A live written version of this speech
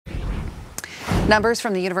Numbers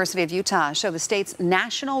from the University of Utah show the state's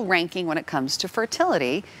national ranking when it comes to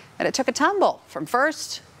fertility, and it took a tumble from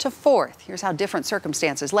first to fourth. Here's how different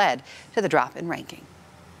circumstances led to the drop in ranking.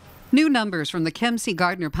 New numbers from the Kemsey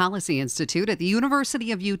Gardner Policy Institute at the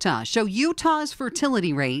University of Utah show Utah's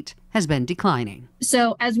fertility rate has been declining.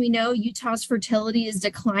 So as we know, Utah's fertility is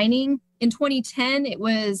declining. In 2010, it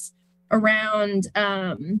was around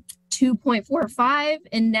 2.45,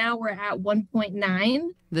 and now we're at 1.9.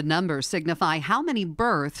 The numbers signify how many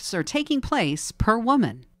births are taking place per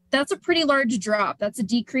woman. That's a pretty large drop. That's a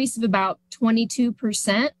decrease of about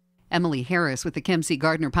 22%. Emily Harris with the Kemsey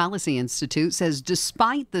Gardner Policy Institute says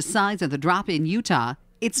despite the size of the drop in Utah,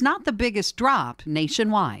 it's not the biggest drop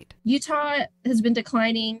nationwide. Utah has been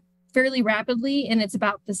declining fairly rapidly, and it's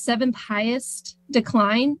about the 7th highest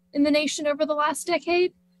decline in the nation over the last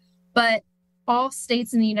decade. But all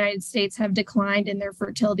states in the United States have declined in their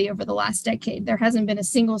fertility over the last decade. There hasn't been a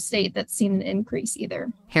single state that's seen an increase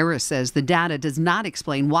either. Harris says the data does not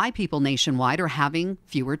explain why people nationwide are having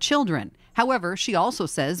fewer children. However, she also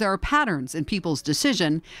says there are patterns in people's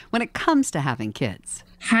decision when it comes to having kids.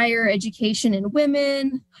 Higher education in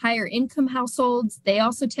women, higher income households, they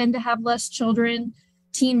also tend to have less children.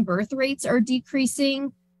 Teen birth rates are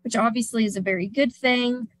decreasing, which obviously is a very good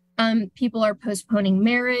thing. People are postponing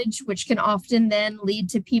marriage, which can often then lead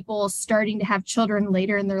to people starting to have children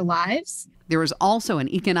later in their lives. There is also an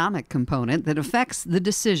economic component that affects the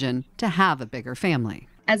decision to have a bigger family.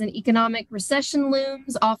 As an economic recession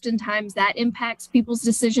looms, oftentimes that impacts people's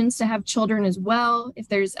decisions to have children as well, if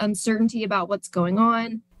there's uncertainty about what's going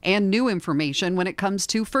on. And new information when it comes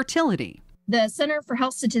to fertility. The Center for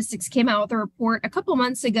Health Statistics came out with a report a couple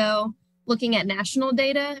months ago looking at national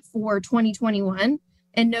data for 2021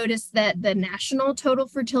 and noticed that the national total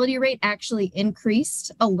fertility rate actually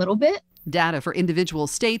increased a little bit. Data for individual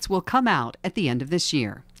states will come out at the end of this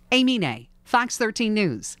year. Amy Nay, Fox 13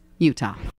 News, Utah.